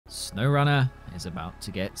SnowRunner is about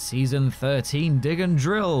to get Season 13 Dig and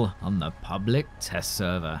Drill on the public test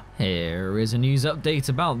server. Here is a news update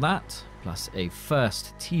about that, plus a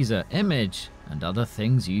first teaser image and other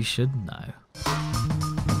things you should know.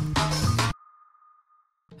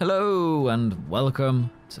 Hello and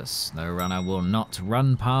welcome to SnowRunner will not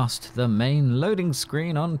run past the main loading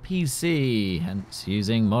screen on PC, hence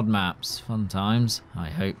using mod maps. Fun times. I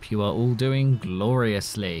hope you are all doing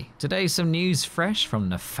gloriously. Today some news fresh from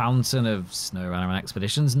the fountain of SnowRunner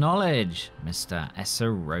Expeditions knowledge, Mr.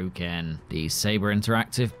 SnowRunner, the Saber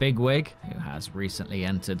Interactive bigwig, who has recently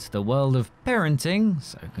entered the world of parenting,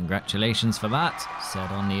 so congratulations for that. Said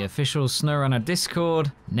on the official SnowRunner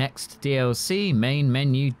Discord, next DLC main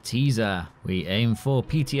menu teaser. We aim for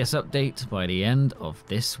PTS update by the end of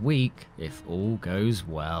this week, if all goes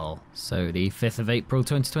well. So the 5th of April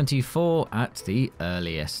 2024 at the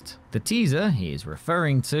earliest. The teaser he is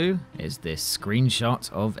referring to is this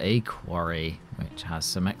screenshot of a quarry, which has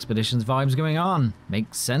some Expeditions vibes going on.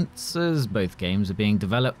 Makes sense as both games are being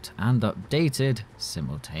developed and updated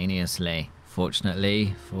simultaneously.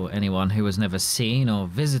 Fortunately, for anyone who has never seen or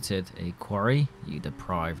visited a quarry, you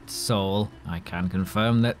deprived soul, I can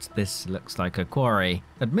confirm that this looks like a quarry.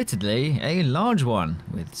 Admittedly, a large one,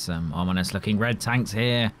 with some ominous looking red tanks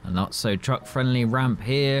here, a not so truck friendly ramp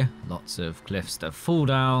here, lots of cliffs to fall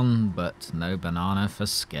down, but no banana for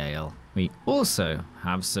scale. We also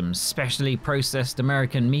have some specially processed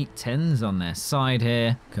American meat tins on their side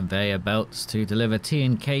here, conveyor belts to deliver tea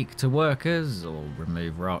and cake to workers or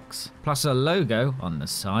remove rocks, plus a logo on the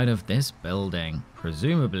side of this building.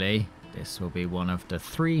 Presumably, this will be one of the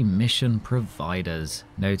 3 mission providers.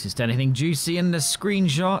 Noticed anything juicy in the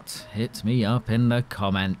screenshot? Hit me up in the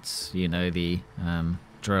comments. You know the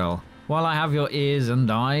drill. While I have your ears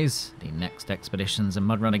and eyes, the next Expeditions and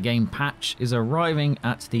MudRunner game patch is arriving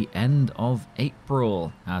at the end of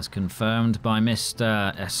April, as confirmed by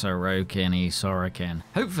Mr. SnowRunner.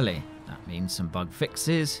 Hopefully, that means some bug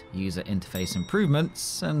fixes, user interface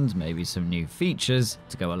improvements, and maybe some new features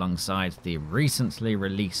to go alongside the recently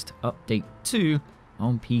released Update 2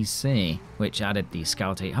 on PC, which added the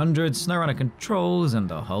Scout 800, SnowRunner controls,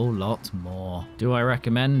 and a whole lot more. Do I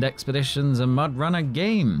recommend Expeditions and MudRunner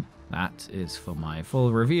game? That is for my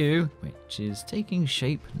full review, which is taking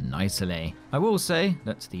shape nicely. I will say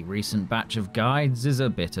that the recent batch of guides is a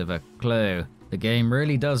bit of a clue. The game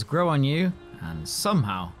really does grow on you, and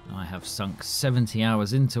somehow I have sunk 70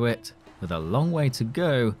 hours into it, with a long way to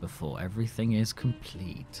go before everything is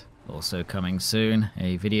complete. Also coming soon,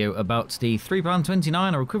 a video about the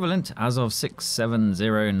 £3.29 or equivalent as of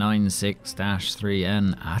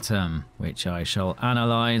 67096-3N Atom, which I shall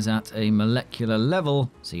analyse at a molecular level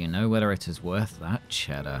so you know whether it is worth that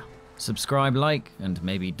cheddar. Subscribe, like, and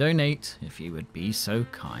maybe donate if you would be so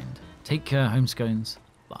kind. Take care, homescones.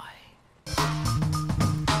 Bye.